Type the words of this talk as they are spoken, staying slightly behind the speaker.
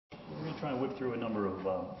try and whip through a number of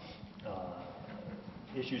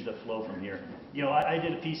issues that flow from here. You know, I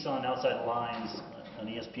did a piece on Outside the Lines on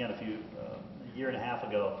ESPN a year and a half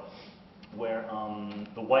ago, where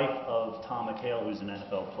the wife of Tom McHale, who's an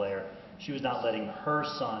NFL player, she was not letting her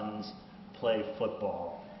sons play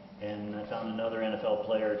football. And I found another NFL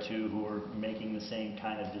player or two who were making the same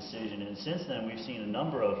kind of decision. And since then, we've seen a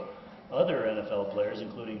number of other NFL players,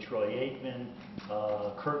 including Troy Aikman,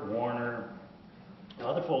 Kurt Warner,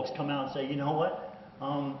 other folks come out and say, you know what,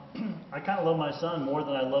 I kind of love my son more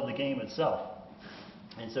than I love the game itself.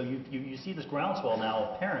 And so you see this groundswell now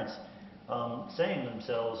of parents saying to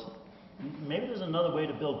themselves, maybe there's another way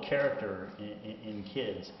to build character in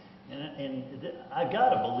kids. And I've got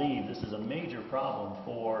to believe this is a major problem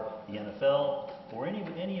for the NFL or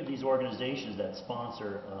any of these organizations that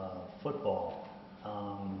sponsor football.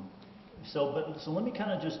 So let me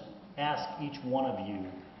kind of just ask each one of you,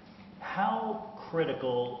 how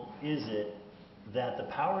critical is it that the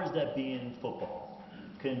powers that be in football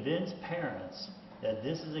convince parents that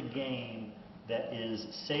this is a game that is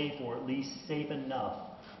safe, or at least safe enough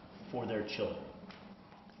for their children?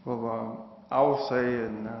 Well, I will say,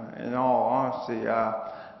 in all honesty,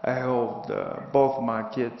 I held both of my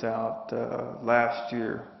kids out last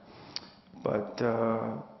year, but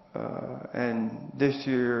and this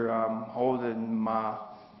year I'm holding my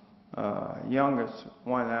youngest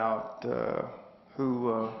one out,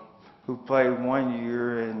 who played 1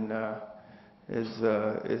 year and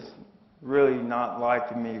is really not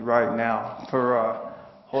liking me right now for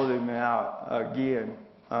holding me out again.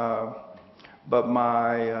 But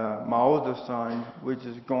my oldest son, which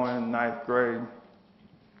is going in 9th grade,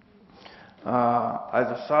 I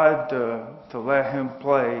decided to let him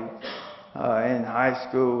play in high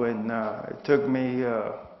school, and it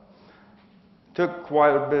took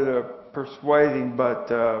quite a bit of persuading, but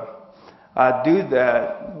I do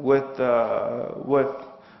that with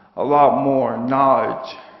a lot more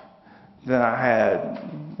knowledge than I had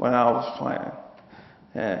when I was playing.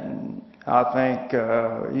 And I think,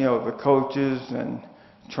 you know, the coaches and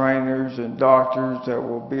trainers and doctors that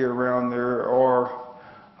will be around there are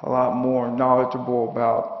a lot more knowledgeable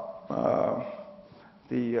about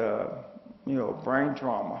the, you know, brain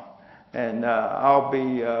trauma. And I'll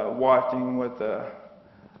be watching with a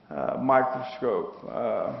microscope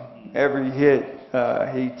every hit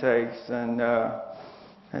he takes, and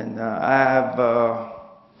I have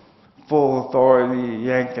full authority to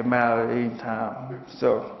yank him out at any time.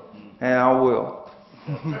 So. And I will.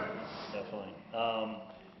 Definitely.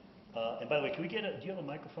 And by the way, can we get do you have a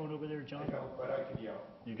microphone over there, John? I don't, but I can yell.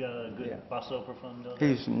 You got a good basso profundo?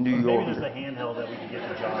 He's in New York. Maybe there's a handheld that we can get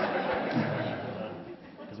to John.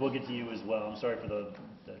 Because we'll get to you as well. I'm sorry for the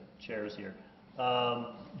chairs here.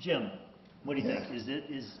 Jim, what do you think?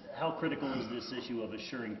 How critical is this issue of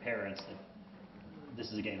assuring parents that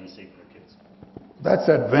this is a game that's safe for their kids? That's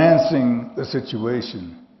advancing the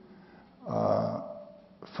situation.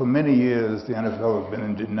 For many years, the NFL has been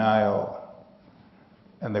in denial,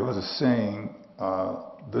 and there was a saying,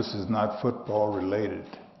 this is not football related.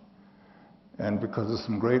 And because of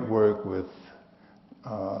some great work with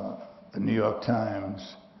the New York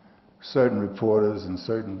Times, certain reporters and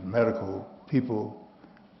certain medical people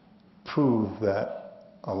proved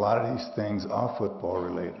that a lot of these things are football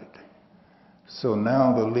related. So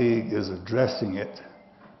now the league is addressing it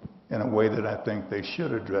in a way that I think they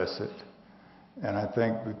should address it. And I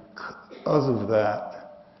think because of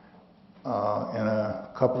that, in a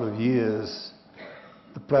couple of years,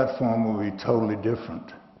 the platform will be totally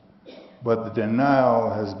different. But the denial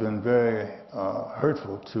has been very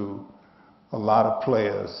hurtful to a lot of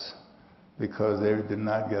players because they did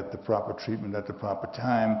not get the proper treatment at the proper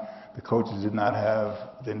time. The coaches did not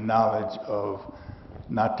have the knowledge of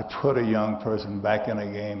not to put a young person back in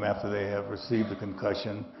a game after they have received a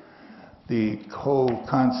concussion. The whole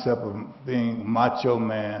concept of being macho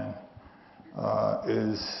man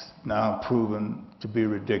is now proven to be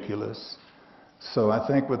ridiculous. So I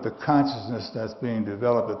think with the consciousness that's being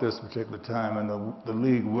developed at this particular time, and the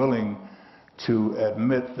league willing to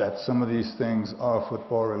admit that some of these things are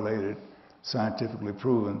football related, scientifically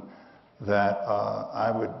proven, that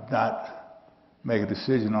I would not make a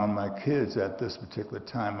decision on my kids at this particular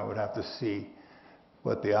time. I would have to see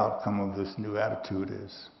what the outcome of this new attitude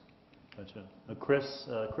is. Gotcha. Chris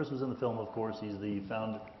was in the film, of course. He's the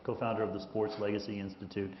co-founder of the Sports Legacy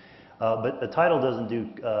Institute. But the title doesn't do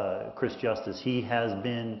Chris justice. He has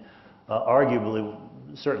been arguably,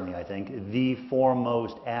 certainly I think, the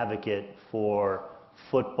foremost advocate for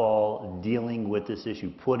football dealing with this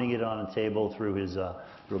issue, putting it on a table through his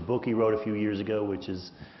through a book he wrote a few years ago, which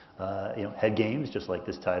is head games, just like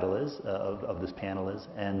this title is, of this panel is,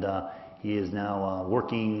 and he is now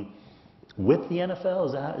working with the NFL.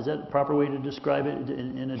 Is that a proper way to describe it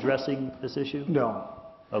in addressing this issue? No.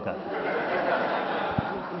 Okay.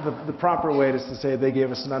 The proper way is to say they gave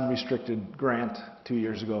us an unrestricted grant 2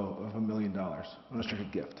 years ago of $1 million,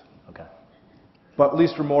 unrestricted gift. Okay. But at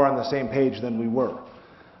least we're more on the same page than we were.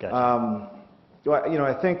 Gotcha.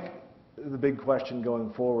 I think the big question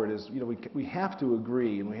going forward is, we have to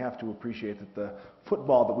agree and we have to appreciate that the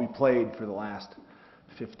football that we played for the last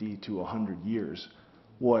 50 to 100 years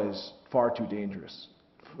was far too dangerous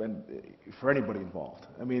for anybody involved.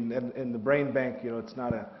 I mean, and the brain bank, it's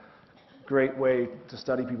not a great way to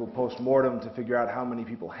study people post-mortem to figure out how many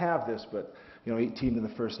people have this, but 18 of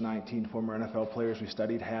the first 19 former NFL players we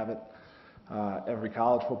studied have it. Every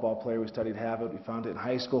college football player we studied have it. We found it in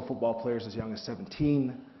high school football players as young as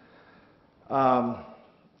 17.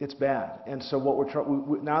 It's bad. And so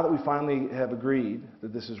what now that we finally have agreed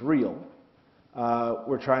that this is real,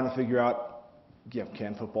 we're trying to figure out,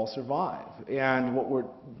 can football survive? And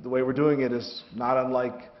the way we're doing it is not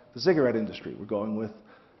unlike the cigarette industry. We're going with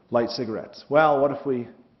light cigarettes. Well, what if we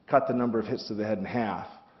cut the number of hits to the head in half,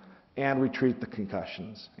 and we treat the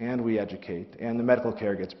concussions, and we educate, and the medical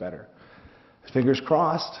care gets better? Fingers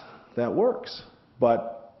crossed, that works.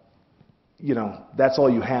 But, that's all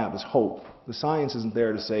you have is hope. The science isn't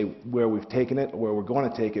there to say where we've taken it or where we're going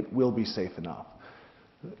to take it will be safe enough.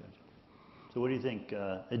 So what do you think?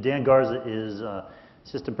 Dan Garza is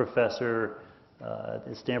assistant professor at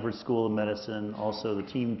the Stanford School of Medicine, also the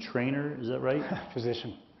team trainer, is that right?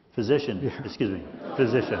 Physician. Physician, Yeah. excuse me,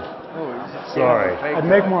 physician. Oh, Sorry. I'd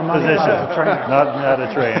make more money if I was a trainer. Not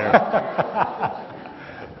a trainer.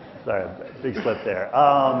 Sorry, big slip there.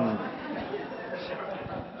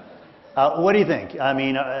 What do you think? I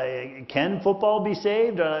mean, can football be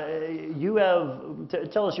saved?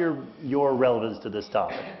 Tell us your relevance to this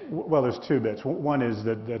topic. Well, there's two bits. One is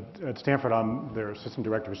that at Stanford, I'm their assistant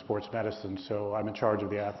director of sports medicine, so I'm in charge of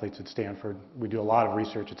the athletes at Stanford. We do a lot of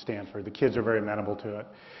research at Stanford. The kids are very amenable to it.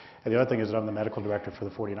 And the other thing is that I'm the medical director for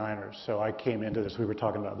the 49ers. So I came into this, we were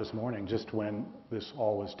talking about this morning, just when this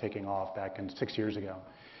all was taking off back 6 years ago.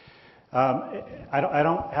 I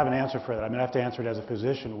don't have an answer for that. I mean, I have to answer it as a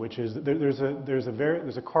physician, which is there's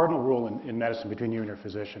a cardinal rule in medicine between you and your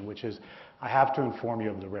physician, which is I have to inform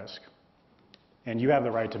you of the risk, and you have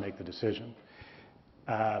the right to make the decision.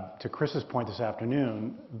 To Chris's point this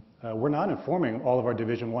afternoon, we're not informing all of our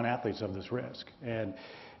Division I athletes of this risk, and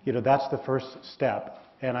that's the first step.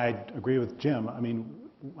 And I agree with Jim. I mean,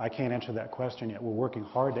 I can't answer that question yet. We're working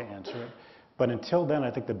hard to answer it. But until then,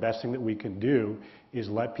 I think the best thing that we can do is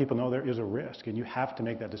let people know there is a risk, and you have to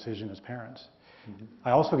make that decision as parents. Mm-hmm.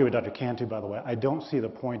 I also agree with Dr. Cantu, by the way. I don't see the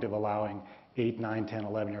point of allowing 8, 9, 10,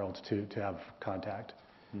 11-year-olds to have contact.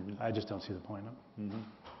 Mm-hmm. I just don't see the point of it. Mm-hmm.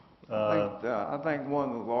 I think one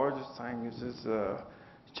of the largest things is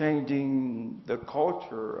changing the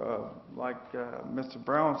culture, like Mr.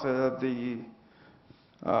 Brown said,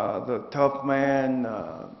 the tough man,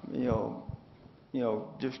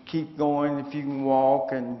 just keep going if you can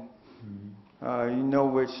walk, and you know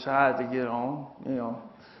which side to get on,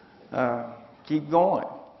 keep going.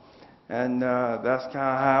 And that's kind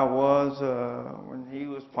of how it was when he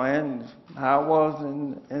was playing, how it was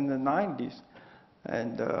in the 90s.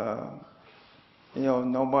 And,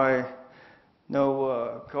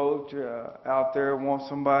 no coach out there wants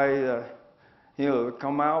somebody to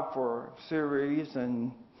come out for a series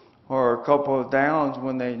or a couple of downs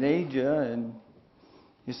when they need you, and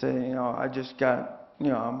you say, I just got,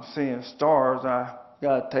 I'm seeing stars. I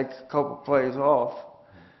got to take a couple plays off.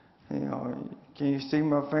 Can you see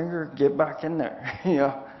my finger? Get back in there.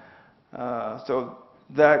 So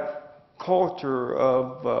that culture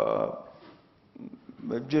of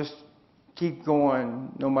just keep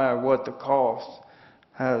going no matter what the cost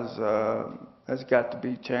has got to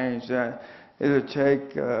be changed. It'll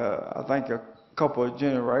take, I think, a couple of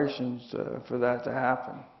generations for that to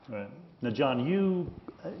happen. Right. Now, John,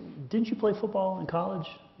 didn't you play football in college?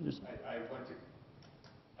 I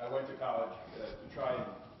went to college to try and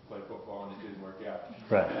play football, and it didn't work out.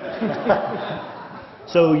 Right.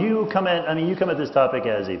 So you come at this topic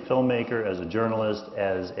as a filmmaker, as a journalist,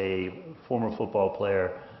 as a former football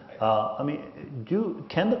player.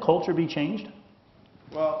 Can the culture be changed?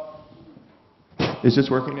 Well, is this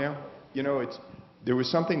working now? There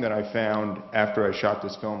was something that I found after I shot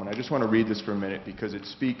this film, and I just want to read this for a minute because it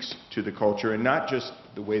speaks to the culture, and not just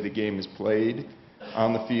the way the game is played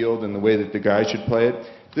on the field and the way that the guys should play it.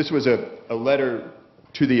 This was a letter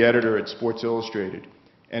to the editor at Sports Illustrated,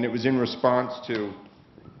 and it was in response to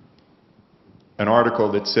an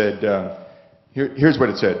article that said, here's what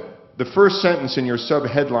it said. The first sentence in your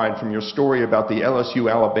sub-headline from your story about the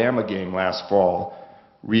LSU-Alabama game last fall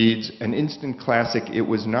reads, "An instant classic it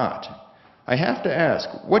was not." I have to ask,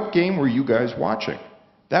 what game were you guys watching?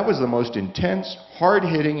 That was the most intense,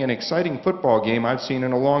 hard-hitting, and exciting football game I've seen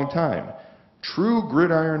in a long time. True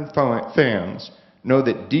gridiron fans know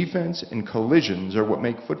that defense and collisions are what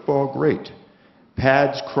make football great.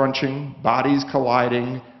 Pads crunching, bodies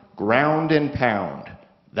colliding, ground and pound.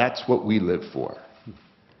 That's what we live for.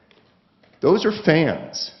 Those are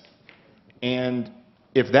fans. And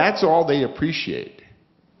if that's all they appreciate,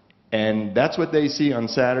 and that's what they see on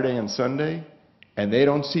Saturday and Sunday, and they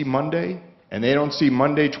don't see Monday, and they don't see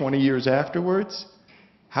Monday 20 years afterwards,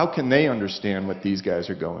 how can they understand what these guys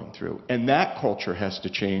are going through? And that culture has to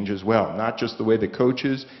change as well, not just the way the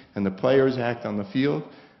coaches and the players act on the field,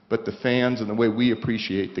 but the fans and the way we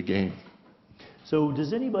appreciate the game. So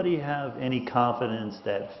does anybody have any confidence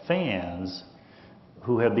that fans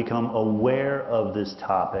who have become aware of this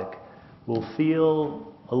topic will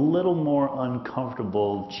feel a little more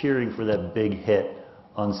uncomfortable cheering for that big hit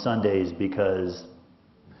on Sundays because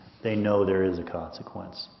they know there is a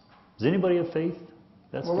consequence? Does anybody have faith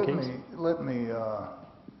that's the case?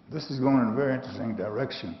 This is going in a very interesting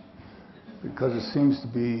direction because it seems to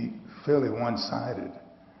be fairly one-sided.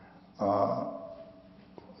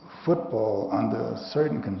 Football under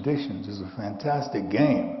certain conditions is a fantastic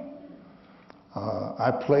game.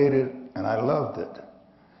 I played it and I loved it.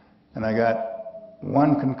 And I got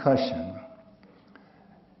one concussion.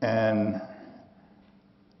 And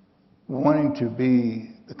wanting to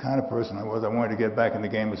be the kind of person I was, I wanted to get back in the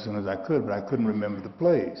game as soon as I could, but I couldn't remember the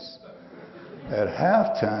plays. At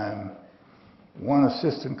halftime, one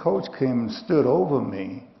assistant coach came and stood over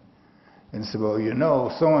me and said, "Well, you know,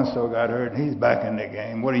 so-and-so got hurt and he's back in the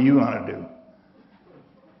game. What are you going to do?"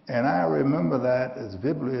 And I remember that as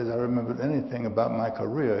vividly as I remembered anything about my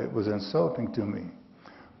career. It was insulting to me.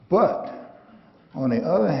 But on the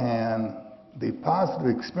other hand, the positive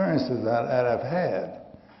experiences that I've had,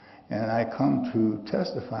 and I come to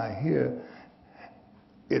testify here,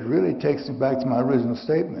 it really takes me back to my original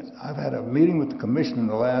statement. I've had a meeting with the commission in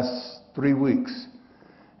the last 3 weeks,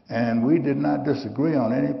 and we did not disagree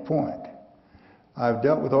on any point. I've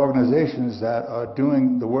dealt with organizations that are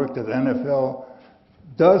doing the work that the NFL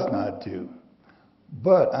does not do.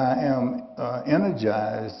 But I am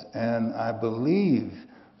energized, and I believe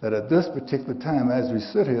that at this particular time, as we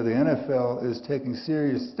sit here, the NFL is taking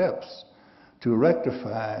serious steps to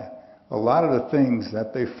rectify a lot of the things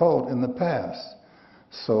that they fought in the past.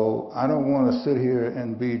 So I don't want to sit here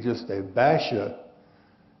and be just a basher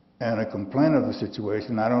and a complainer of the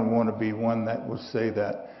situation. I don't want to be one that would say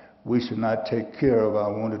that we should not take care of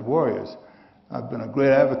our wounded warriors. I've been a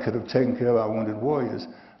great advocate of taking care of our wounded warriors,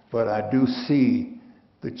 but I do see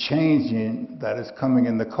the changing that is coming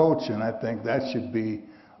in the culture, and I think that should be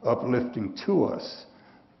uplifting to us,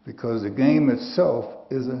 because the game itself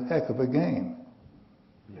is a heck of a game.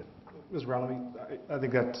 Ms. Brown, I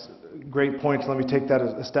think that's a great point. Let me take that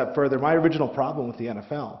a step further. My original problem with the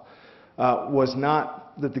NFL was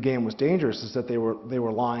not that the game was dangerous, it's that they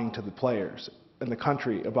were lying to the players and the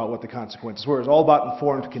country about what the consequences were. It's all about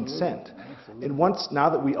informed consent. And now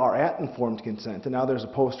that we are at informed consent, and now there's a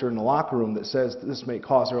poster in the locker room that says this may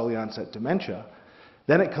cause early onset dementia,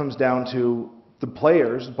 then it comes down to the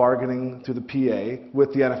players bargaining through the PA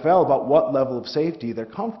with the NFL about what level of safety they're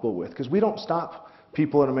comfortable with. Because we don't stop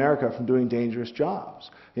people in America from doing dangerous jobs.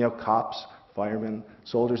 You know, cops, firemen,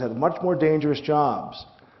 soldiers have much more dangerous jobs.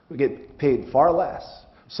 We get paid far less.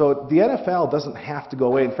 So the NFL doesn't have to go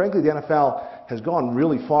away. And frankly, the NFL has gone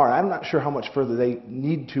really far. I'm not sure how much further they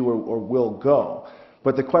need to or will go.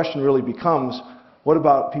 But the question really becomes, what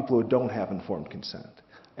about people who don't have informed consent?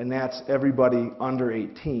 And that's everybody under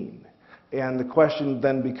 18. And the question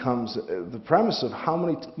then becomes the premise of how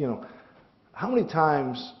many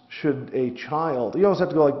times should a child, you always have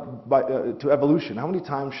to go to evolution, how many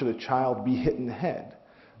times should a child be hit in the head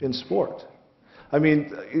in sport? I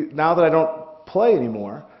mean, now that I don't play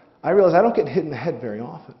anymore, I realize I don't get hit in the head very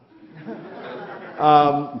often.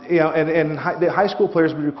 The high school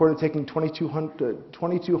players will be recorded taking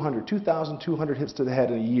 2,200 hits to the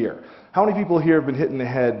head in a year. How many people here have been hit in the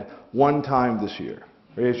head one time this year?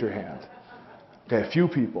 Raise your hand. Okay, a few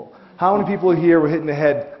people. How many people here were hit in the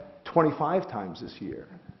head 25 times this year?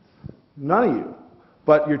 None of you.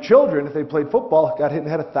 But your children, if they played football, got hit in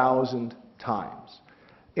the head 1,000 times.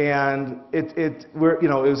 And it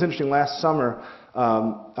was interesting. Last summer,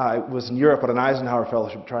 I was in Europe at an Eisenhower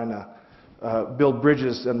Fellowship trying to build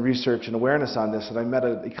bridges and research and awareness on this, and I met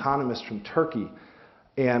an economist from Turkey,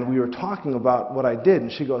 and we were talking about what I did,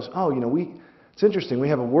 and she goes, "Oh, it's It's interesting. We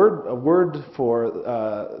have a word for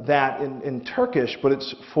that in Turkish, but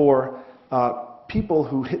it's for people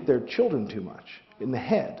who hit their children too much in the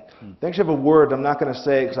head. They actually have a word, I'm not going to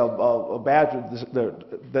say because I'll badger this,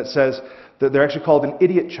 that says that they're actually called an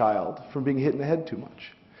idiot child from being hit in the head too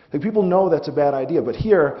much. Like, people know that's a bad idea, but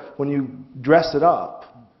here, when you dress it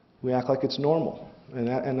up, we act like it's normal.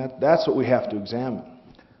 And that's what we have to examine.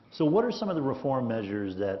 So what are some of the reform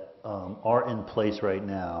measures that are in place right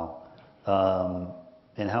now,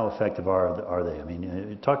 and how effective are they? I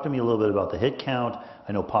mean, talk to me a little bit about the hit count.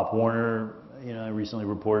 I know Pop Warner, recently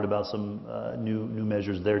reported about some new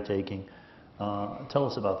measures they're taking. Tell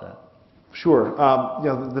us about that. Sure.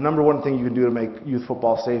 The number one thing you can do to make youth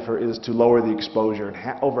football safer is to lower the exposure,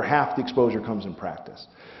 and over half the exposure comes in practice.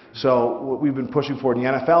 So what we've been pushing for, the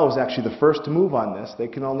NFL was actually the first to move on this. They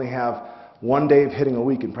can only have 1 day of hitting a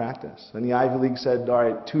week in practice. And the Ivy League said, all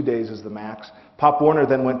right, 2 days is the max. Pop Warner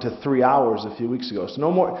then went to 3 hours a few weeks ago. So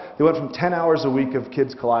no more, they went from 10 hours a week of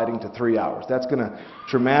kids colliding to 3 hours. That's going to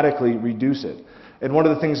dramatically reduce it. And one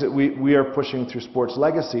of the things that we are pushing through Sports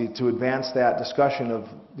Legacy to advance that discussion of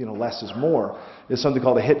less is more is something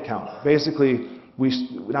called a hit count. Basically,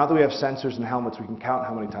 now that we have sensors and helmets, we can count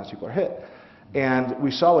how many times people are hit. And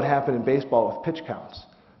we saw what happened in baseball with pitch counts.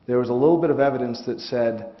 There was a little bit of evidence that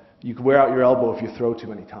said you could wear out your elbow if you throw too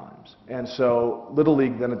many times. And so Little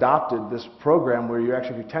League then adopted this program where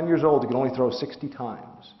if you're 10 years old, you can only throw 60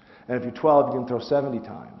 times. And if you're 12, you can throw 70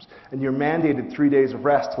 times. And you're mandated 3 days of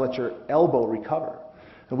rest to let your elbow recover.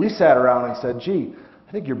 And we sat around and said, gee,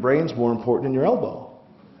 I think your brain's more important than your elbow.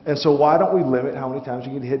 And so why don't we limit how many times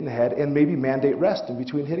you get hit in the head and maybe mandate rest in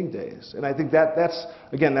between hitting days? And I think that's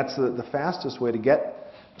the fastest way to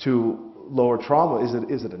get to lower trauma.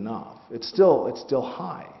 Is it enough? It's still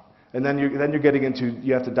high. And then you're getting into,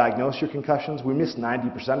 you have to diagnose your concussions. We miss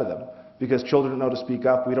 90% of them because children don't know to speak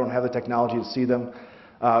up. We don't have the technology to see them.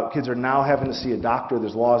 Kids are now having to see a doctor.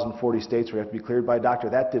 There's laws in 40 states where you have to be cleared by a doctor.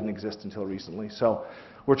 That didn't exist until recently. So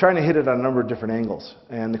we're trying to hit it on a number of different angles.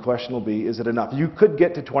 And the question will be, is it enough? You could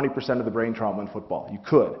get to 20% of the brain trauma in football. You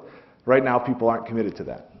could. Right now, people aren't committed to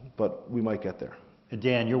that. But we might get there.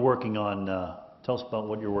 Dan, you're working on, tell us about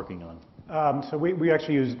what you're working on. So we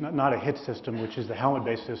actually use not a hit system, which is the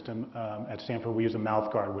helmet-based system. At Stanford, we use a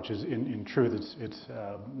mouth guard, which is, in truth, it's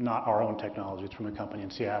not our own technology. It's from a company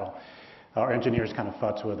in Seattle. Our engineers kind of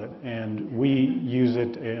futz with it. And we use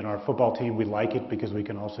it in our football team. We like it because we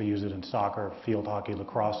can also use it in soccer, field hockey,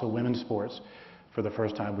 lacrosse, so women's sports. For the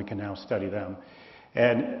first time, we can now study them.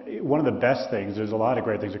 And one of the best things, there's a lot of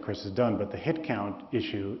great things that Chris has done, but the hit count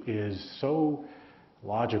issue is so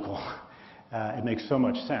logical. It makes so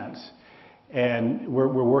much sense. And we're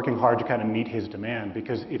working hard to kind of meet his demand,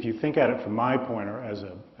 because if you think at it from my point, or as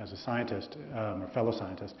a scientist, or fellow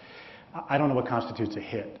scientist, I don't know what constitutes a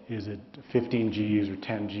hit. Is it 15 Gs or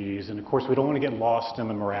 10 Gs? And of course, we don't want to get lost in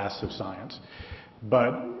the morass of science.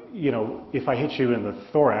 But, if I hit you in the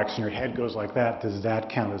thorax and your head goes like that, does that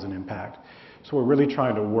count as an impact? So we're really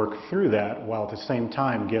trying to work through that while at the same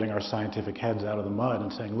time getting our scientific heads out of the mud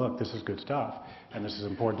and saying, look, this is good stuff and this is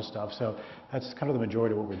important stuff. So that's kind of the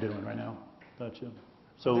majority of what we're doing right now. Gotcha.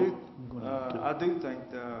 So I do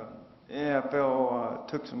think the NFL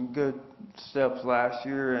took some good steps last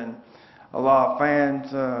year, and a lot of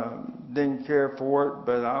fans didn't care for it,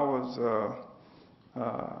 but I was,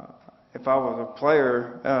 if I was a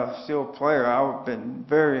player, still a player, I would have been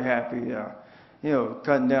very happy,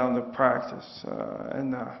 cutting down the practice.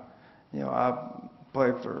 I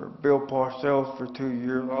played for Bill Parcells for 2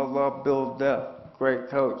 years. I love Bill to death, great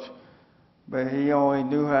coach. But he only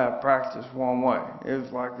knew how to practice one way. It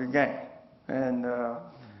was like a game. And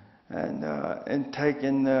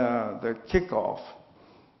taking the kickoff,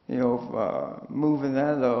 moving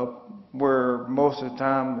that up where most of the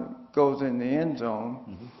time it goes in the end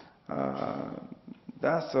zone,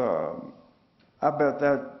 that's I bet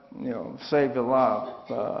that saved a lot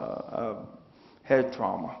of head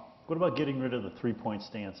trauma. what about getting rid of the three-point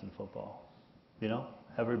stance in football?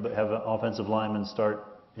 Have an offensive lineman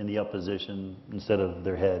start in the up position instead of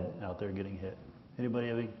their head out there getting hit. Anybody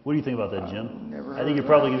have any? What do you think about that, Jim? I think you're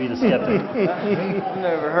probably going to be the skeptic. I've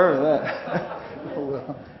never heard of that.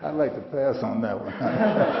 Well, I'd like to pass on that one.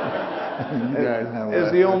 You guys have As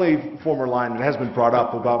the only former lineman, it has been brought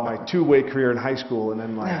up about my two-way career in high school and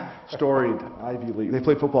then my storied Ivy League. They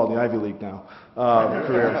play football in the Ivy League now.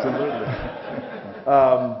 Career.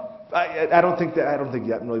 I don't think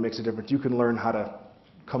that really makes a difference. You can learn how to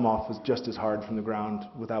come off just as hard from the ground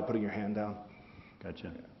without putting your hand down.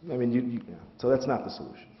 Gotcha. I mean, so that's not the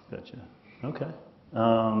solution. Gotcha. Okay.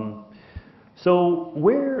 So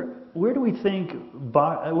where where do we think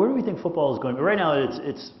football is going? Right now,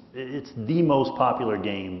 it's the most popular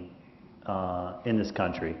game in this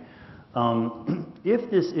country.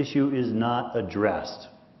 If this issue is not addressed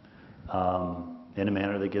in a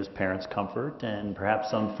manner that gives parents comfort, and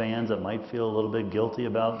perhaps some fans that might feel a little bit guilty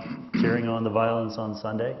about cheering on the violence on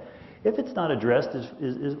Sunday, if it's not addressed,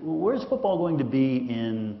 where's football going to be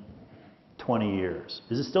in 20 years?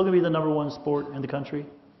 Is it still going to be the #1 sport in the country?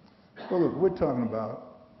 Well, look, we're talking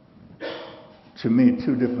about, to me,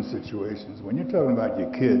 two different situations. When you're talking about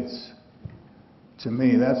your kids, to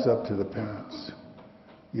me, that's up to the parents.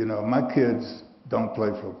 You know, my kids don't play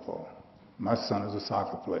football. My son is a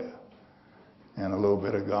soccer player, and a little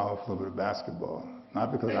bit of golf, a little bit of basketball.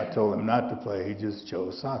 Not because I told him not to play, he just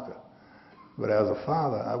chose soccer. But as a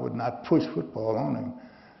father, I would not push football on him.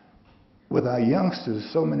 With our youngsters,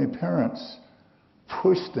 so many parents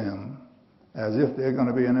push them as if they're going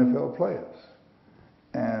to be NFL players.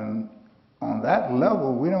 And on that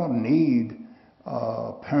level, we don't need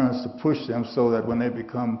parents to push them so that when they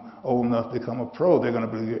become old enough to become a pro, they're going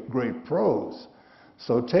to be great pros.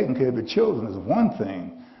 So taking care of your children is one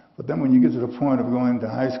thing, but then when you get to the point of going to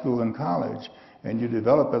high school and college and you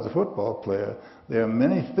develop as a football player, there are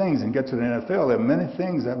many things, and get to the NFL, there are many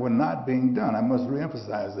things that were not being done. I must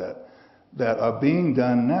reemphasize that are being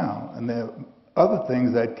done now, and there are other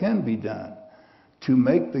things that can be done to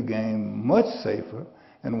make the game much safer.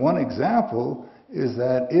 And one example is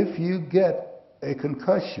that if you get a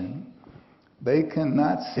concussion, they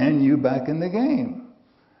cannot send you back in the game.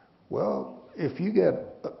 Well, if you get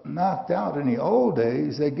knocked out in the old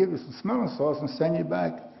days, they give you some smelling salts and send you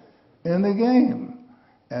back in the game.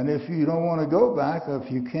 And if you don't want to go back, or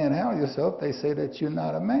if you can't handle yourself, they say that you're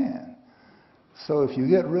not a man. So if you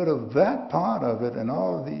get rid of that part of it and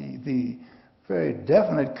all the very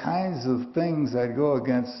definite kinds of things that go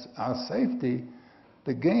against our safety,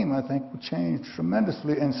 the game, I think, will change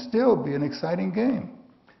tremendously and still be an exciting game.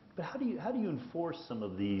 But how do you enforce some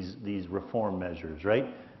of these reform measures, right?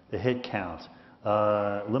 The hit count,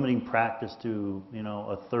 limiting practice to, you know,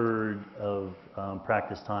 a third of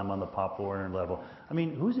practice time on the Pop Warner level. I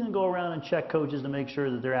mean, who's going to go around and check coaches to make sure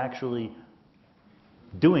that they're actually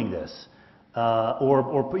doing this,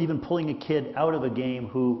 or even pulling a kid out of a game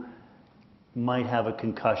who might have a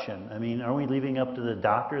concussion? I mean, are we leaving up to the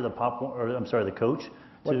doctor, the coach,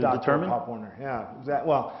 to determine? Pop Warner, yeah.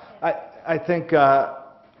 Well, I think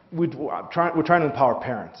we're trying to empower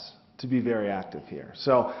parents to be very active here.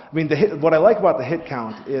 So, I mean, what I like about the hit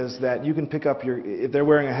count is that you can pick up if they're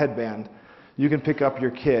wearing a headband, you can pick up your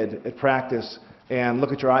kid at practice and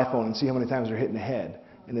look at your iPhone and see how many times they're hitting the head.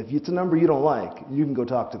 And if it's a number you don't like, you can go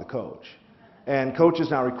talk to the coach. And coaches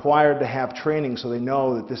now required to have training so they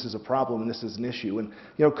know that this is a problem and this is an issue. And,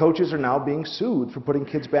 you know, coaches are now being sued for putting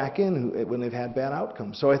kids back in when they've had bad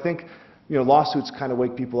outcomes. So I think, you know, lawsuits kind of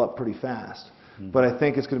wake people up pretty fast. But I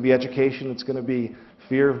think it's going to be education, it's going to be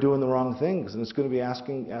fear of doing the wrong things, and it's going to be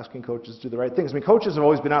asking coaches to do the right things. I mean, coaches have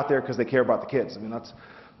always been out there because they care about the kids. I mean, let's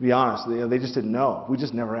be honest, they just didn't know. We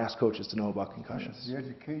just never asked coaches to know about concussions. Yes,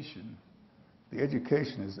 the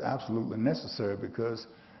education is absolutely necessary because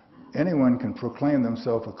anyone can proclaim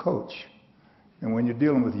themselves a coach. And when you're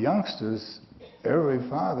dealing with youngsters, every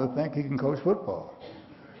father thinks he can coach football.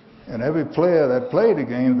 And every player that played the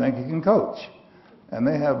game thinks he can coach. And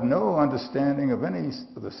they have no understanding of any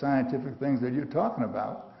of the scientific things that you're talking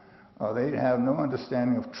about. They have no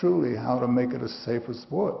understanding of truly how to make it a safer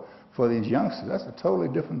sport for these youngsters. That's a totally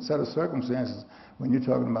different set of circumstances when you're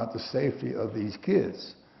talking about the safety of these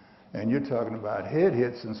kids. And you're talking about head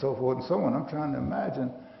hits and so forth and so on. I'm trying to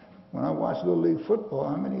imagine, when I watch Little League football,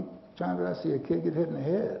 how many times did I see a kid get hit in the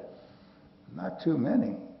head? Not too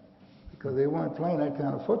many, because they weren't playing that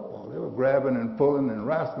kind of football. They were grabbing and pulling and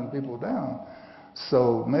wrestling people down.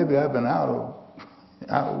 So maybe I've been out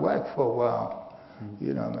of whack for a while.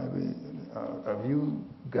 You know, maybe have you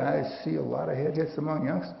guys see a lot of head hits among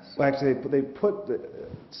youngsters? Well, actually, they put the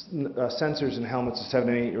sensors in helmets of 7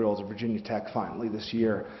 and 8-year-olds at Virginia Tech finally this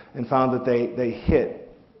year, and found that they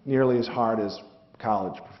hit nearly as hard as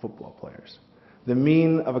college football players. The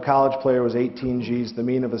mean of a college player was 18 Gs. The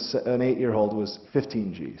mean of an 8-year-old was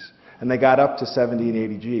 15 Gs, and they got up to 70 and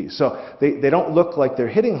 80 Gs. So they don't look like they're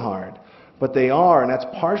hitting hard. But they are, and that's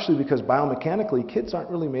partially because biomechanically, kids aren't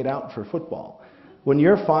really made out for football. When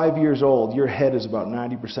you're 5 years old, your head is about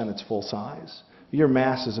 90% its full size. Your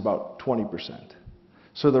mass is about 20%.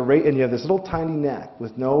 So the rate, and you have this little tiny neck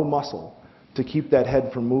with no muscle to keep that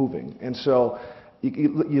head from moving. And so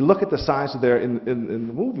you look at the size of in the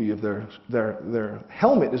movie of their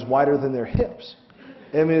helmet is wider than their hips.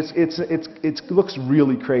 I mean, it looks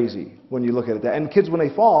really crazy when you look at it. And kids, when they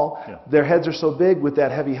fall, their heads are so big with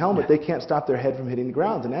that heavy helmet, they can't stop their head from hitting the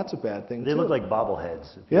ground, and that's a bad thing, They too. look like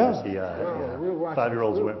bobbleheads. If you Yeah. ever see, Well, we were watching,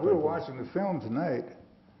 5-year-olds we wearing were watching the film tonight,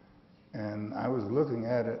 and I was looking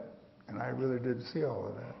at it, and I really didn't see all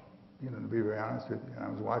of that. You know, to be very honest with you, I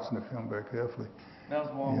was watching the film very carefully. That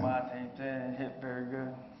was one of my teams. They didn't hit very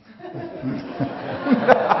good.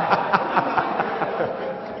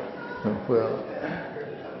 Well,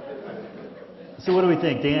 So what do we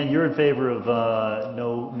think? Dan, you're in favor of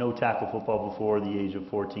no tackle football before the age of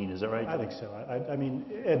 14, is that right? I think so. I mean,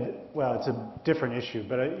 well, it's a different issue,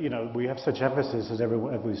 but you know, we have such emphasis, as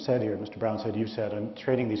we've said here, Mr. Brown said, you've said, on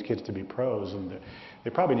training these kids to be pros, and they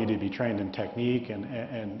probably need to be trained in technique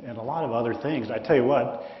and a lot of other things. I tell you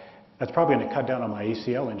what, that's probably going to cut down on my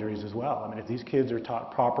ACL injuries as well. I mean, if these kids are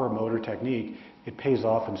taught proper motor technique, it pays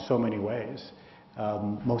off in so many ways.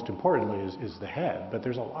 Most importantly is the head, but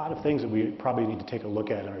there's a lot of things that we probably need to take a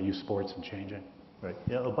look at in our youth sports and changing. Right.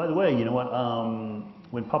 Yeah. Oh, by the way, you know what?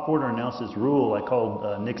 When Pop Warner announced this rule, I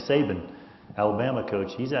called Nick Saban, Alabama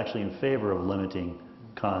coach. He's actually in favor of limiting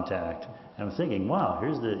contact. And I'm thinking, wow,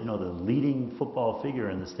 here's the the leading football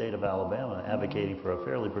figure in the state of Alabama advocating for a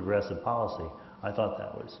fairly progressive policy. I thought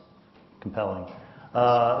that was compelling.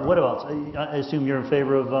 What else? I assume you're in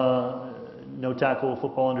favor of no tackle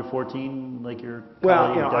football under 14, like your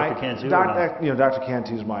colleague, Dr. Cantu? Dr.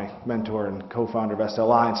 Cantu is my mentor and co-founder of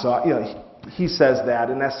SLI, and so he says that,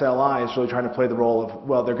 and SLI is really trying to play the role of,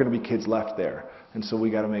 well, there are going to be kids left there, and so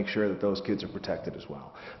we got to make sure that those kids are protected as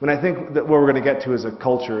well. I mean, I think that what we're going to get to as a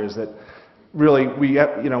culture is that really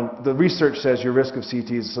the research says your risk of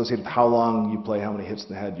CT is associated with how long you play, how many hits in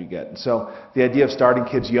the head you get, and so the idea of starting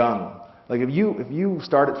kids young, like if you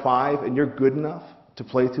start at 5 and you're good enough to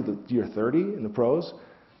play through your 30 in the pros,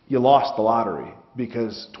 you lost the lottery,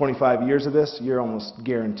 because 25 years of this, you're almost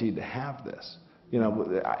guaranteed to have this.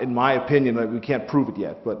 In my opinion, we can't prove it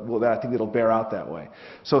yet, but I think it'll bear out that way.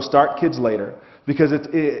 So start kids later, because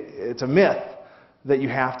it's a myth that you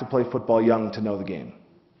have to play football young to know the game.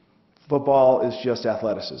 Football is just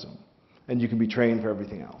athleticism, and you can be trained for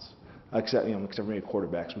everything else. Except maybe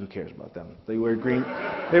quarterbacks, but who cares about them? They wear green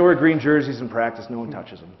jerseys in practice. No one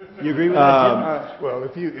touches them. You agree with that, Jim? well,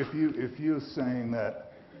 if you're saying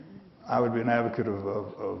that I would be an advocate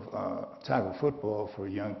of tackle football for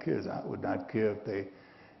young kids, I would not care if they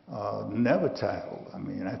never tackled. I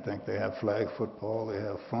mean, I think they have flag football. They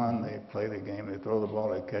have fun. They play the game. They throw the ball.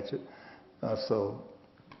 They catch it. So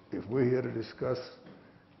if we're here to discuss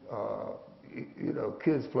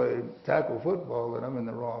kids play tackle football, and I'm in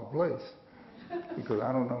the wrong place, because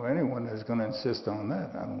I don't know anyone that's going to insist on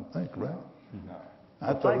that. I don't think, right? No.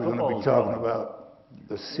 I thought we were going to be talking about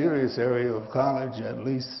the serious area of college, at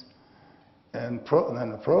least, and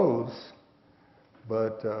the pros.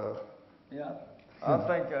 But yeah, I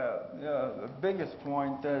think the biggest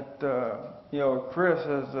point that Chris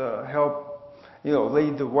has helped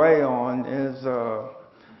lead the way on is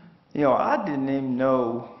I didn't even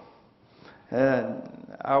know. And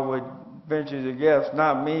I would venture to guess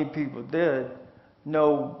not many people did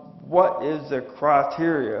know what is the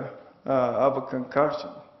criteria of a concussion.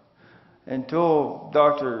 Until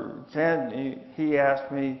Dr. Canty, he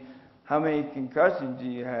asked me, how many concussions do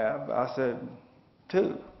you have? I said,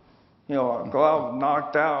 2. I was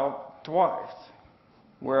knocked out twice,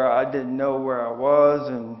 where I didn't know where I was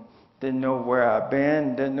and didn't know where I'd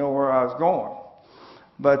been, didn't know where I was going.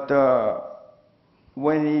 But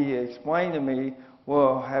when he explained to me,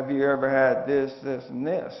 well, have you ever had this, this, and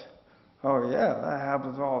this? Oh, yeah, that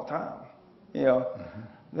happens all the time.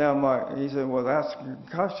 Then I'm like, he said, well, that's a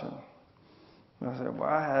concussion. I said, well,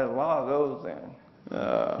 I had a lot of those then.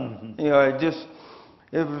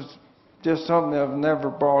 It was just something I've never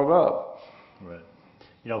brought up. Right.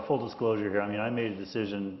 Full disclosure here, I mean, I made a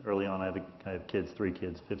decision early on. I have kids, 3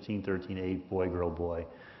 kids, 15, 13, 8, boy, girl, boy.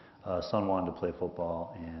 Son wanted to play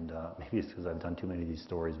football, and maybe it's because I've done too many of these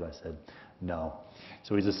stories, but I said no.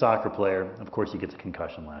 So he's a soccer player. Of course, he gets a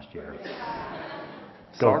concussion last year.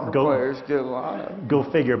 Soccer players get a lot. Go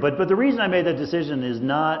figure. But the reason I made that decision is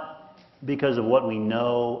not because of what we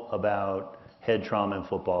know about head trauma in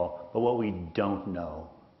football, but what we don't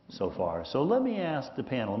know so far. So let me ask the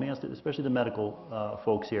panel, especially the medical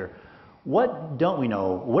folks here, what don't we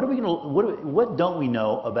know? What don't we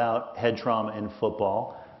know about head trauma in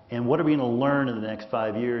football? And what are we going to learn in the next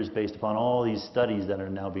 5 years based upon all these studies that are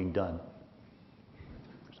now being done?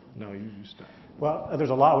 No, you start. Well, there's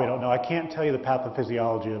a lot we don't know. I can't tell you the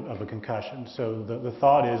pathophysiology of a concussion. So the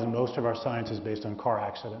thought is, and most of our science is based on car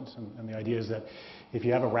accidents, and the idea is that if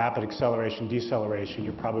you have a rapid acceleration, deceleration,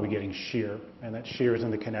 you're probably getting shear, and that shear is in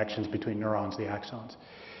the connections between neurons, the axons.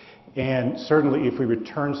 And certainly if we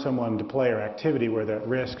return someone to play or activity where they're at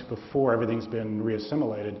risk before everything's been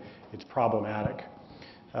reassimilated, it's problematic.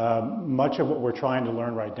 Much of what we're trying to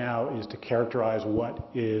learn right now is to characterize what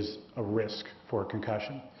is a risk for a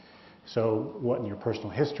concussion. So what in your personal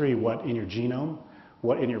history, what in your genome,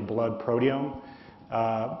 what in your blood proteome,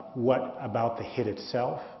 what about the hit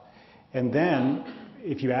itself. And then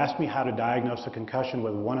if you ask me how to diagnose a concussion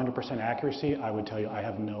with 100% accuracy, I would tell you I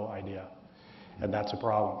have no idea. And that's a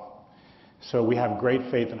problem. So we have great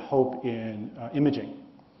faith and hope in imaging.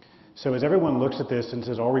 So as everyone looks at this and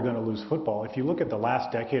says, are we going to lose football? If you look at the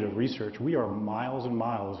last decade of research, we are miles and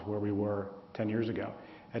miles where we were 10 years ago.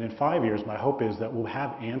 And in 5 years, my hope is that we'll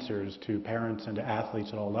have answers to parents and to athletes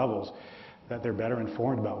at all levels, that they're better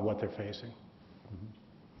informed about what they're facing.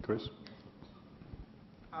 Chris?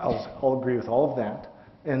 I'll agree with all of that.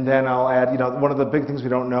 And then I'll add, one of the big things we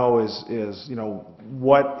don't know is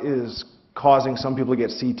what is causing some people to get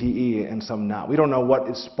CTE and some not. We don't know what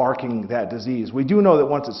is sparking that disease. We do know that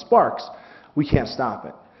once it sparks, we can't stop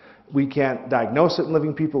it. We can't diagnose it in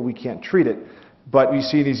living people, we can't treat it. But you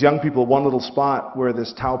see these young people, one little spot where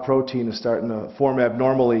this tau protein is starting to form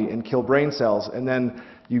abnormally and kill brain cells, and then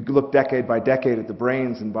you look decade by decade at the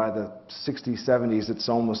brains, and by the 60s, 70s, it's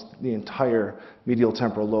almost the entire medial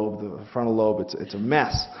temporal lobe, the frontal lobe, it's a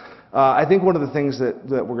mess. I think one of the things that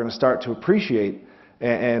we're going to start to appreciate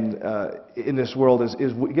and in this world is,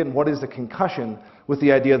 again, what is the concussion, with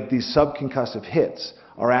the idea that these subconcussive hits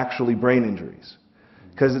are actually brain injuries.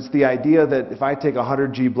 Because it's the idea that if I take a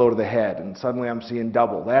 100G blow to the head and suddenly I'm seeing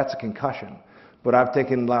double, that's a concussion. But I've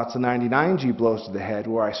taken lots of 99G blows to the head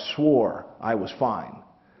where I swore I was fine.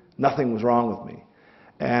 Nothing was wrong with me.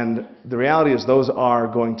 And the reality is we're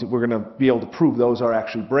going to be able to prove those are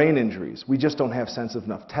actually brain injuries. We just don't have sensitive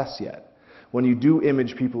enough tests yet. When you do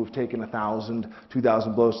image people who've taken 1,000,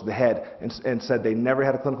 2,000 blows to the head and said they never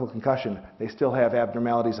had a clinical concussion, they still have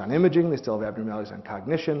abnormalities on imaging, they still have abnormalities on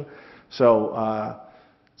cognition. So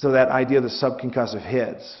that idea of the subconcussive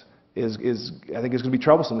hits I think is going to be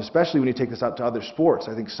troublesome, especially when you take this out to other sports.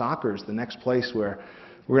 I think soccer is the next place where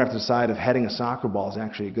we're going to have to decide if heading a soccer ball is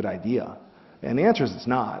actually a good idea. And the answer is it's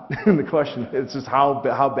not. The question is just how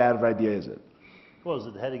bad of an idea is it? Well, is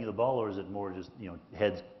it the heading of the ball, or is it more just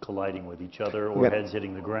heads colliding with each other, or heads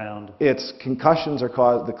hitting the ground? It's concussions are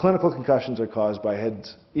caused. The clinical concussions are caused by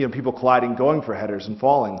heads, people colliding, going for headers and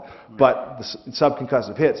falling. Right. But the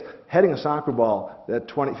subconcussive hits, heading a soccer ball at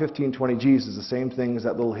 15, 20 Gs is the same thing as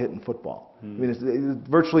that little hit in football. I mean, it's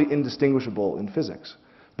virtually indistinguishable in physics.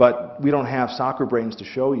 But we don't have soccer brains to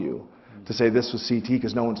show you to say this was CT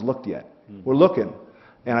because no one's looked yet. We're looking,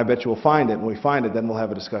 and I bet you we'll find it. When we find it, then we'll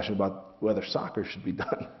have a discussion about whether soccer should be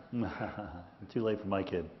done. Too late for my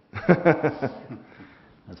kid.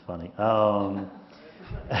 That's funny.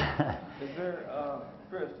 Is there,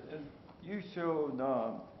 Chris, you showed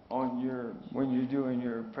when you're doing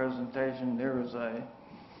your presentation, there was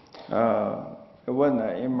it wasn't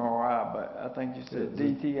an MRI, but I think you said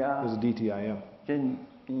DTI. It was a DTI, yeah.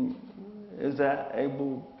 Is that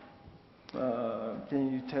able,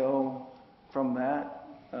 can you tell from that?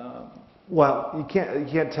 Well, you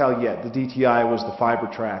can't tell yet. The DTI was the fiber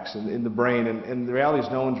tracts in the brain, and the reality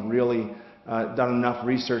is no one's really done enough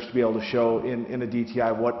research to be able to show in a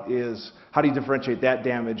DTI how do you differentiate that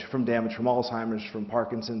damage from Alzheimer's, from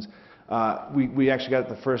Parkinson's. We actually got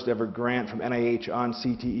the first ever grant from NIH on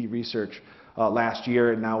CTE research last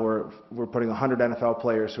year, and now we're putting 100 NFL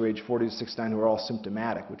players who are age 40 to 69 who are all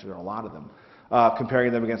symptomatic, which are a lot of them,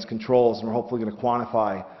 comparing them against controls, and we're hopefully going to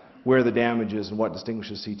quantify where the damage is and what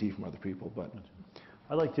distinguishes CT from other people. But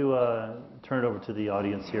I'd like to turn it over to the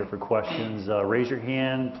audience here for questions. Raise your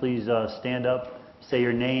hand, please stand up, say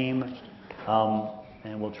your name,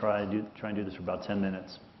 and we'll try and do this for about 10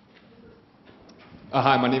 minutes.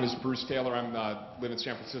 Hi, my name is Bruce Taylor. I live in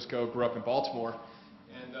San Francisco, grew up in Baltimore.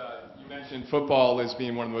 And you mentioned football as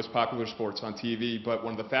being one of the most popular sports on TV, but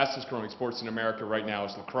one of the fastest growing sports in America right now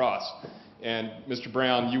is lacrosse. And Mr.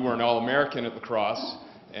 Brown, you were an All-American at lacrosse.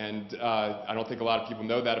 And I don't think a lot of people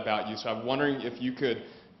know that about you. So I'm wondering if you could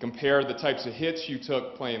compare the types of hits you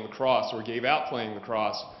took playing lacrosse or gave out playing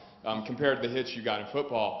lacrosse compared to the hits you got in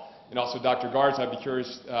football. And also, Dr. Garza, I'd be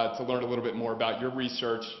curious to learn a little bit more about your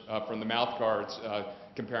research from the mouth guards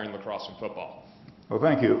comparing lacrosse and football. Well,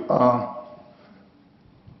 thank you.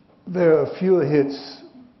 There are fewer hits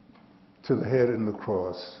to the head in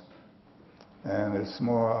lacrosse And it's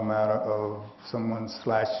more a matter of someone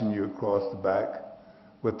slashing you across the back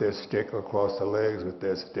with their stick, or across the legs with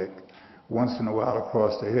their stick, once in a while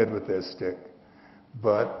across the head with their stick.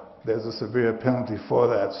 But there's a severe penalty for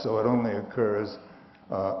that, so it only occurs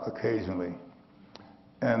occasionally.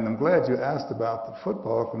 And I'm glad you asked about the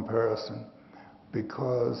football comparison,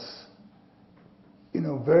 because, you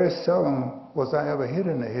know, very seldom was I ever hit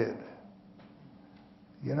in the head.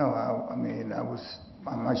 You know, I mean,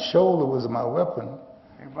 my shoulder was my weapon.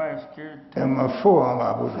 Everybody's scared. And my forearm,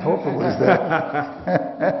 I would hope it was that.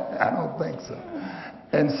 I don't think so.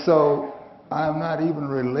 And so I'm not even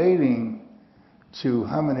relating to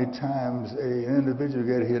how many times an individual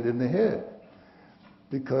get hit in the head,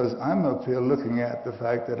 because I'm up here looking at the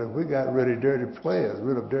fact that if we got rid of dirty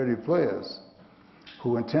players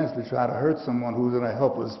who intensely try to hurt someone who's in a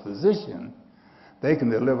helpless position, they can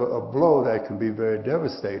deliver a blow that can be very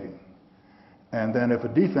devastating. And then if a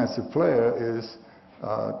defensive player is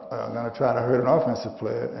going to try to hurt an offensive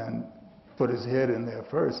player and put his head in there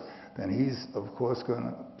first, then he's, of course, going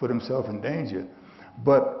to put himself in danger.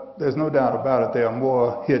 But there's no doubt about it, there are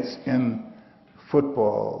more hits in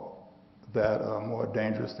football that are more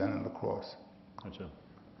dangerous than in lacrosse. Gotcha.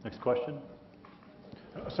 Next question.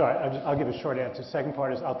 Sorry, I'll give a short answer. Second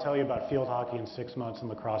part is I'll tell you about field hockey in 6 months and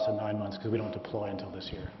lacrosse in 9 months, because we don't deploy until this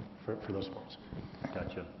year for those sports.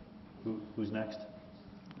 Gotcha. Who's next?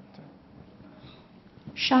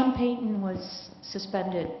 Sean Payton was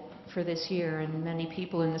suspended for this year, and many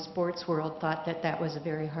people in the sports world thought that that was a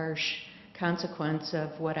very harsh consequence of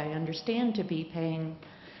what I understand to be paying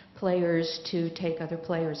players to take other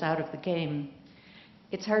players out of the game.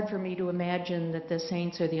 It's hard for me to imagine that the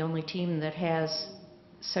Saints are the only team that has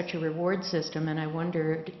such a reward system, and I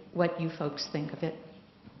wondered what you folks think of it.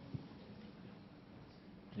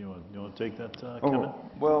 You want to take that, Kevin?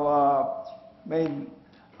 Well,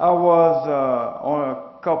 I was on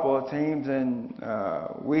a couple of teams, and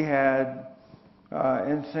we had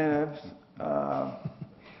incentives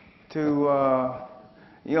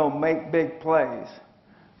to make big plays.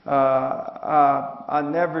 I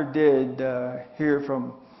never did hear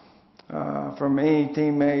from any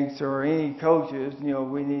teammates or any coaches,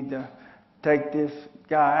 we need to take this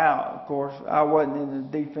guy out. Of course, I wasn't in the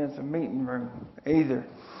defensive meeting room either.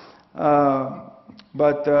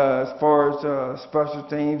 But as far as special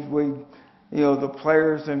teams, the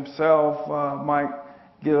players themselves might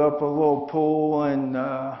get up a little pool and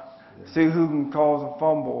see who can cause a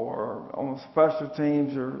fumble or on special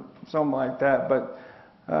teams or something like that. But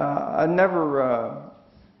I never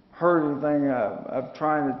heard anything of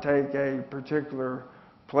trying to take a particular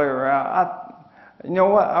player out. You know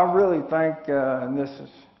what? I really think, and this is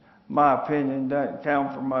my opinion, doesn't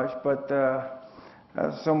count for much, but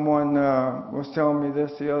someone was telling me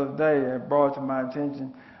this the other day, and it brought it to my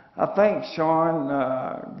attention. I think Sean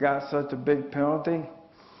got such a big penalty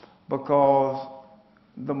because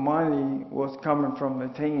the money was coming from the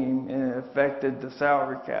team and it affected the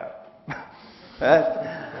salary cap.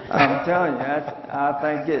 I'm telling you, I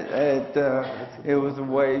think it was a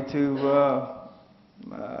way to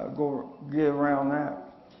get around that.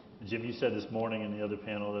 Jim, you said this morning in the other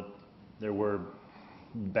panel that there were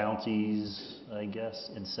bounties, I guess,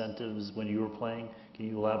 incentives when you were playing. Can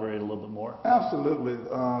you elaborate a little bit more? Absolutely.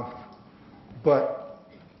 But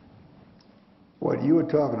what you were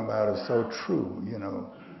talking about is so true.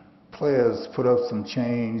 Players put up some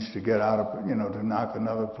change to get out of, to knock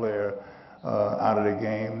another player out of the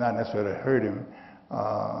game, not necessarily hurt him.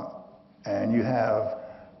 And you have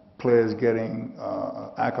players getting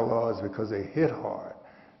accolades because they hit hard.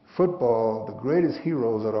 Football, the greatest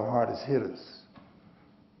heroes are the hardest hitters.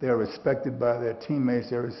 They're respected by their teammates.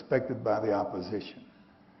 They're respected by the opposition.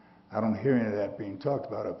 I don't hear any of that being talked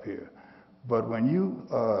about up here. But when you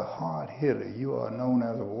are a hard hitter, you are known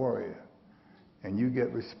as a warrior. And you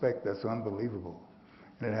get respect that's unbelievable.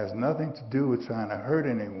 And it has nothing to do with trying to hurt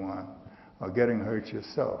anyone or getting hurt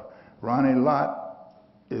yourself. Ronnie Lott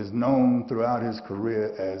is known throughout his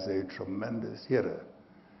career as a tremendous hitter.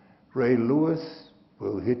 Ray Lewis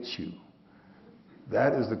will hit you.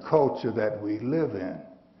 That is the culture that we live in.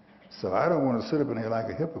 So I don't want to sit up in here like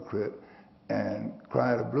a hypocrite and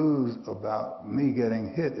cry the blues about me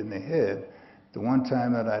getting hit in the head. The one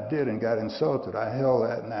time that I did and got insulted, I held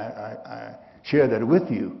that and I shared that with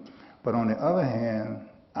you. But on the other hand,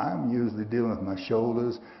 I'm usually dealing with my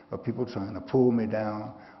shoulders or people trying to pull me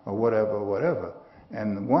down or whatever.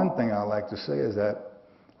 And the one thing I like to say is that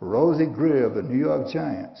Rosie Greer of the New York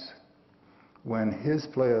Giants, when his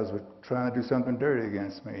players were trying to do something dirty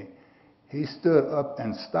against me, he stood up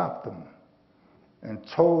and stopped them and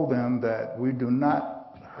told them that we do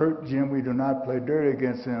not hurt Jim. We do not play dirty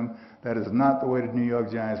against him. That is not the way the New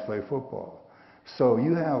York Giants play football. So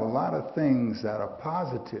you have a lot of things that are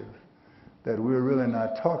positive that we're really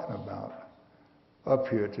not talking about up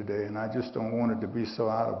here today, and I just don't want it to be so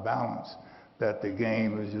out of balance that the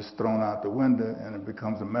game is just thrown out the window and it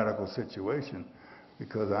becomes a medical situation,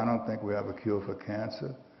 because I don't think we have a cure for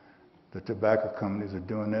cancer. The tobacco companies are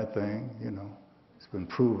doing their thing, you know. It's been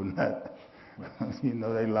proven that, you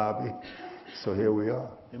know, they lobby. So here we are.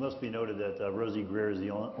 It must be noted that Rosie Greer is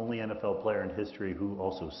the only NFL player in history who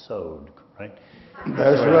also sewed, right?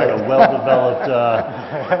 That's so right. Had a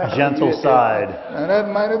well-developed, gentle side. And that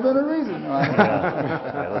might have been a reason.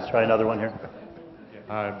 Yeah. All right, let's try another one here.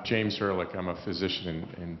 James Ehrlich, I'm a physician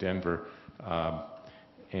in Denver.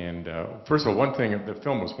 First of all, one thing, the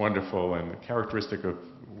film was wonderful, and the characteristic of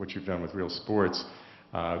what you've done with real sports,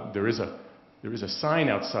 there is a sign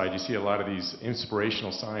outside. You see a lot of these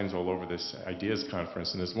inspirational signs all over this ideas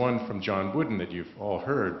conference, and there's one from John Wooden that you've all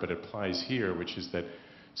heard, but it applies here, which is that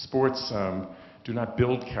sports do not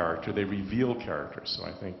build character, they reveal character. So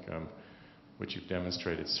I think what you've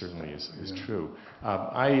demonstrated certainly is true.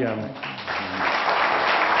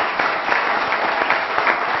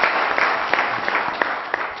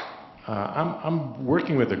 I'm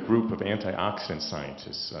working with a group of antioxidant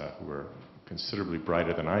scientists who are considerably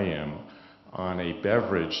brighter than I am on a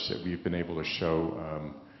beverage that we've been able to show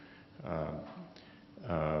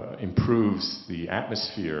improves the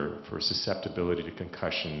atmosphere for susceptibility to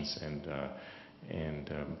concussions, and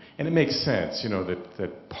it makes sense, you know,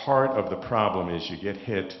 that part of the problem is you get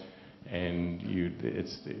hit and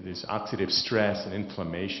there's oxidative stress and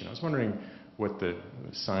inflammation. I was wondering what the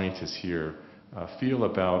scientists here feel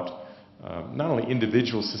about not only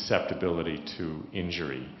individual susceptibility to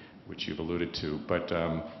injury, which you've alluded to, but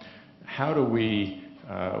how do we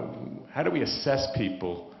assess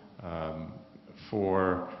people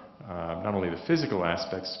for not only the physical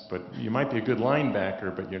aspects, but you might be a good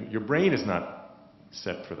linebacker, but your brain is not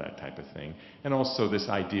set for that type of thing. And also this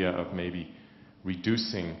idea of maybe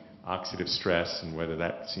reducing oxidative stress and whether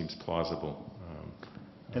that seems plausible.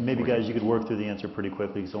 And maybe, guys, you could work through the answer pretty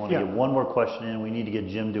quickly, because I want to get one more question in. We need to get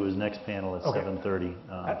Jim to his next panel at 7:30.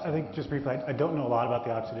 I think, just briefly, I don't know a lot about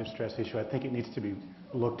the oxidative stress issue. I think it needs to be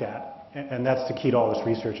looked at, and that's the key to all this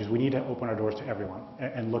research, is we need to open our doors to everyone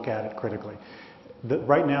and look at it critically.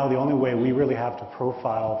 Right now, the only way we really have to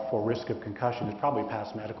profile for risk of concussion is probably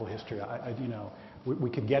past medical history. You know, we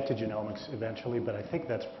could get to genomics eventually, but I think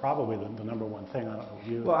that's probably the number one thing. I don't know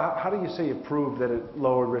you. Well, how do you say you proved that it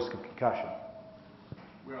lowered risk of concussion?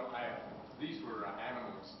 Well, these were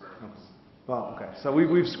animal experiments. Well, okay. So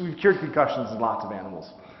we've cured concussions in lots of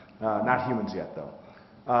animals, not humans yet, though.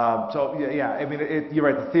 So yeah, I mean, you're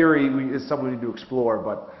right. The theory is something we need to explore,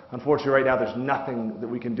 but unfortunately, right now there's nothing that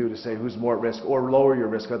we can do to say who's more at risk or lower your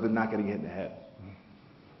risk other than not getting hit in the head.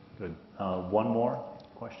 Good. One more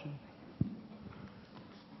question.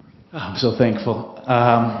 I'm so thankful.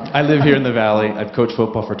 I live here in the Valley. I've coached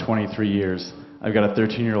football for 23 years. I've got a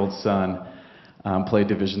 13-year-old son, played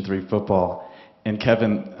Division III football. And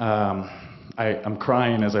Kevin, I'm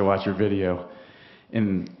crying as I watch your video.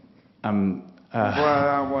 And I'm... well,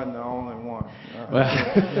 I wasn't the only one.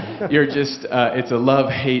 Well, you're just, it's a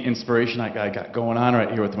love-hate inspiration I got going on right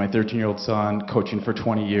here with my 13-year-old son, coaching for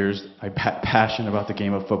 20 years. I'm passionate about the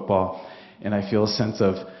game of football. And I feel a sense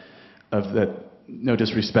of that, no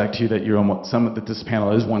disrespect to you, that you're almost, that this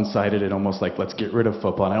panel is one-sided and almost like, let's get rid of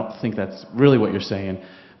football. And I don't think that's really what you're saying,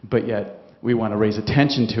 but yet we want to raise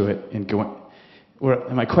attention to it and go.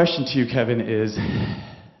 And my question to you, Kevin, is,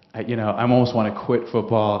 you know, I almost want to quit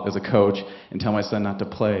football as a coach and tell my son not to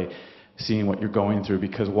play, seeing what you're going through,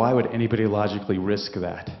 because why would anybody logically risk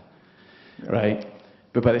that, right?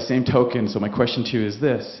 But by the same token, so my question to you is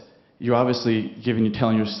this: you're obviously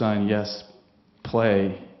telling your son, yes,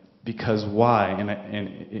 play. Because why?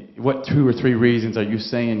 And what 2 or 3 reasons are you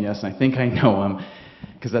saying yes? And I think I know them,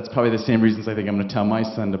 because that's probably the same reasons I think I'm going to tell my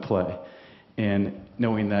son to play. And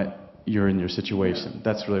knowing that you're in your situation,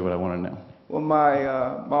 that's really what I want to know. Well, my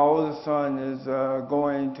oldest son is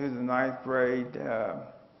going to the 9th grade.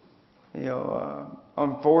 You know,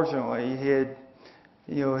 unfortunately,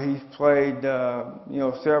 he's played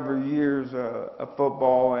several years of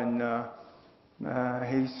football, and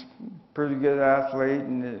he's a pretty good athlete,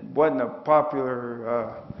 and it wasn't a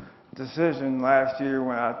popular decision last year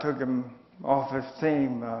when I took him off his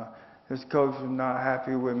team. His coach was not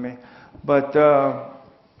happy with me. But,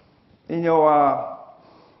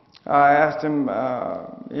 I asked him,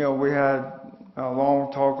 we had a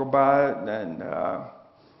long talk about it, and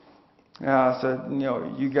I said,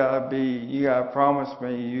 you gotta promise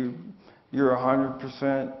me you're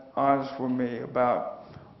 100% honest with me about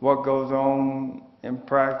what goes on in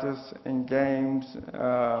practice, in games.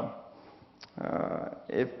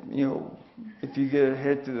 If if you get a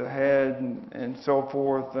hit to the head and so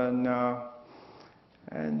forth, and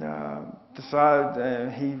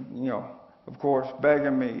decided he, of course,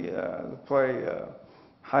 begging me to play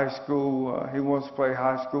high school. He wants to play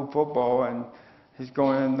high school football, and he's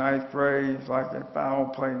going in 9th grade. He's like, if I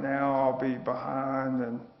don't play now, I'll be behind.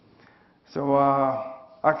 And so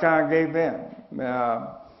I kind of gave in.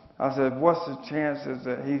 I said, what's the chances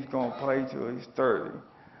that he's going to play till he's 30,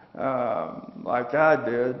 like I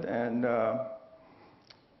did, and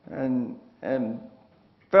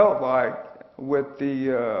felt like with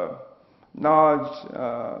the knowledge,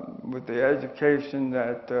 with the education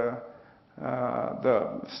that the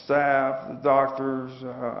staff, the doctors,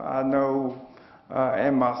 I know,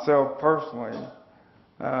 and myself personally,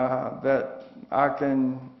 that I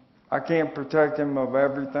can't protect him of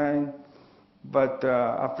everything, but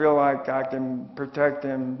I feel like I can protect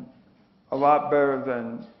him a lot better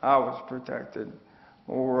than I was protected,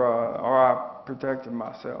 or I protected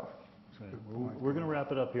myself. We're going to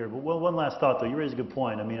wrap it up here, but one last thought though. You raised a good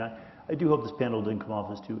point. I mean, I do hope this panel didn't come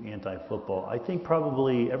off as too anti-football. I think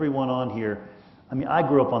probably everyone on here, I mean, I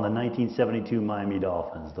grew up on the 1972 Miami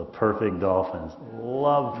Dolphins, the perfect Dolphins.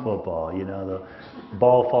 Loved football, the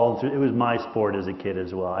ball falling through. It was my sport as a kid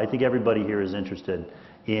as well. I think everybody here is interested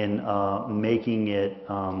in making it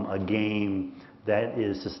a game that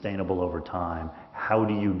is sustainable over time. How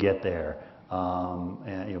do you get there?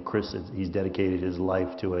 And Chris, he's dedicated his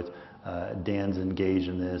life to it. Dan's engaged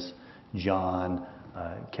in this. John,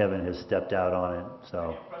 Kevin has stepped out on it.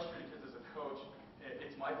 So. I'm frustrated because as a coach,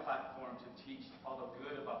 it's my platform to teach all the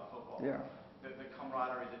good about football. Yeah. The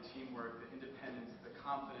camaraderie, the teamwork, the independence, the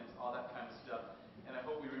confidence, all that kind of stuff. And I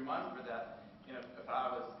hope we remember that. If I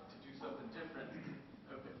was to do something different,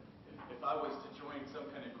 if I was to join some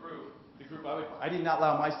kind of group, I did not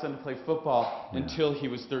allow my son to play football until he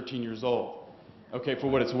was 13 years old. Okay, for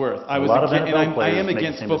what it's worth. I am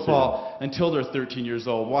against football until they're 13 years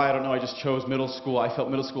old. Why? I don't know. I just chose middle school. I felt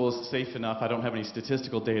middle school is safe enough. I don't have any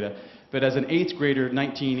statistical data. But as an 8th grader,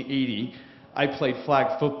 1980, I played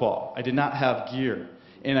flag football. I did not have gear.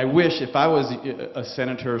 And I wish if I was a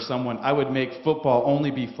senator or someone, I would make football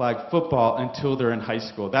only be flag football until they're in high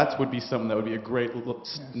school. That would be something that would be a great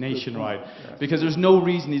nationwide. Because there's no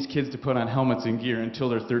reason these kids to put on helmets and gear until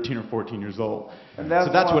they're 13 or 14 years old. So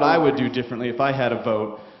that's what I would do differently if I had a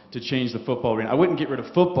vote to change the football arena. I wouldn't get rid of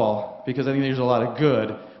football because I think there's a lot of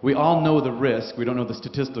good. We all know the risk. We don't know the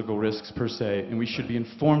statistical risks per se, and we should be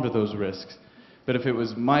informed of those risks. But if it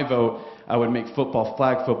was my vote, I would make football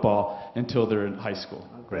flag football until they're in high school.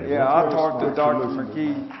 Great. Yeah, I talked to Dr.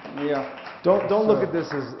 McGee. Yeah. Don't look at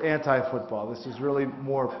this as anti-football. This is really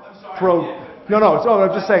more pro. No, I'm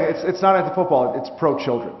just saying it's not anti-football. It's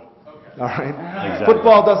pro-children. All right. Exactly.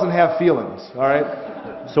 Football doesn't have feelings. All right.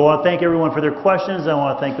 So I want to thank everyone for their questions. I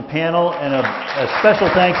want to thank the panel, and a special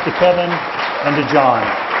thanks to Kevin and to John.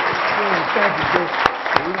 Thank you, Chris.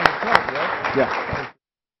 We're going to talk, right? Yeah.